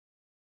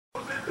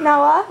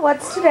Noah,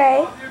 what's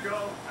today?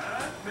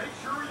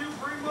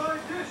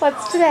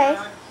 What's today?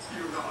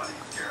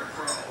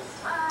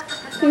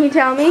 Can you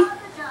tell me?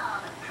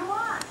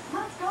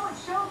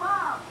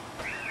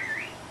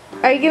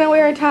 Are you going to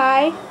wear a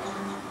tie? Say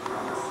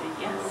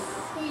yes.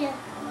 Yeah.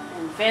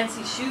 And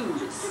fancy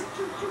shoes.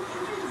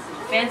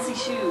 Fancy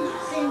shoes.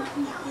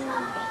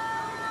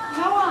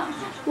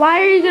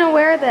 Why are you going to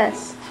wear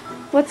this?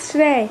 What's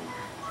today?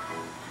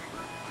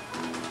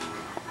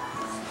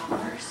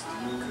 First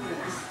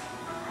Eucharist.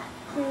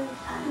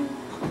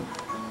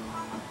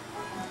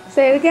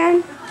 Say it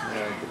again.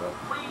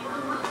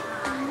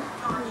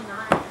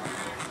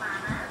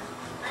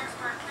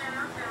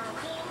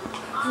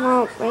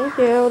 Oh, thank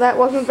you. That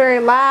wasn't very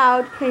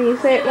loud. Can you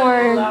say it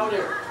more?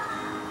 Louder.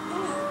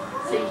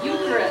 Say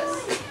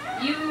Eucharist.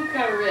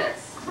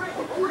 Eucharist.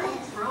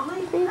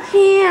 I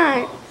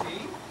can't.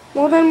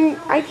 Well then,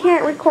 I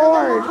can't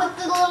record. Put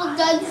the little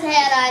gun's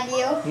hat on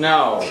you.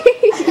 No.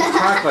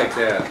 Talk like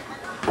that.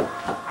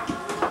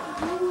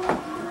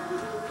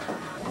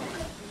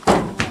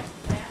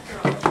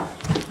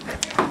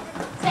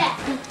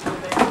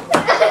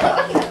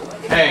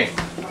 Hey.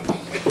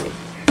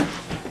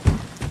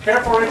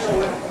 Careful, Rachel.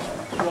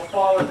 We'll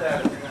fall with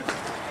that.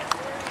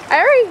 I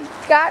already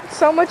got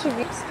so much of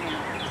you.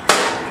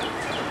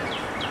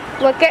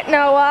 Look at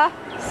Noah,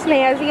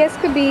 snazzy as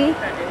could be.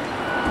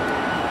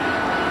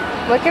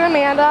 Look at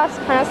Amanda,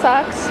 kind of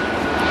sucks.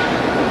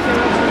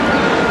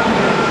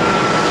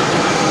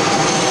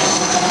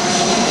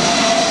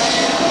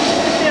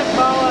 Get that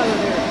ball out of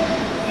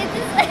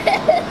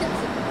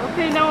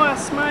there. Okay, Noah,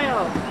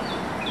 smile.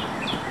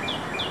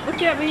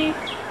 Look at me.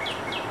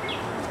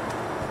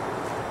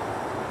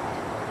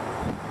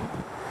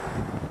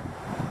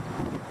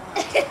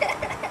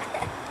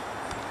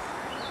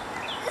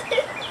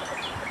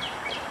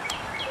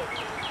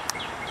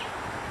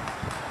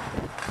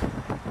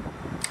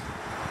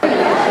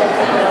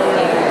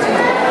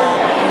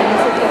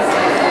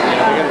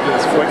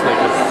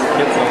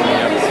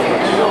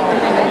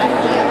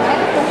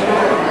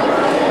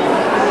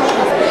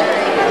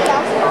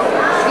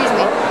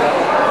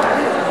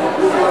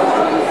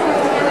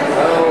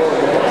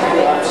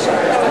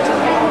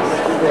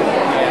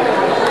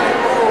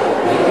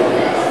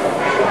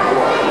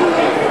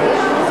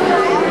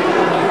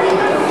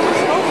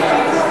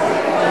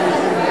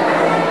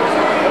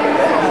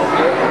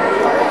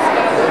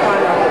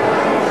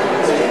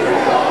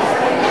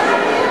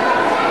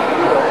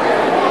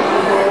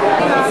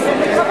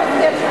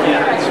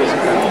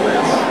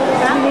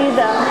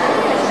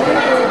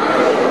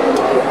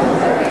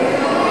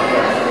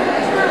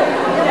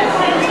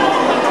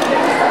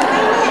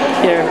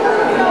 Here.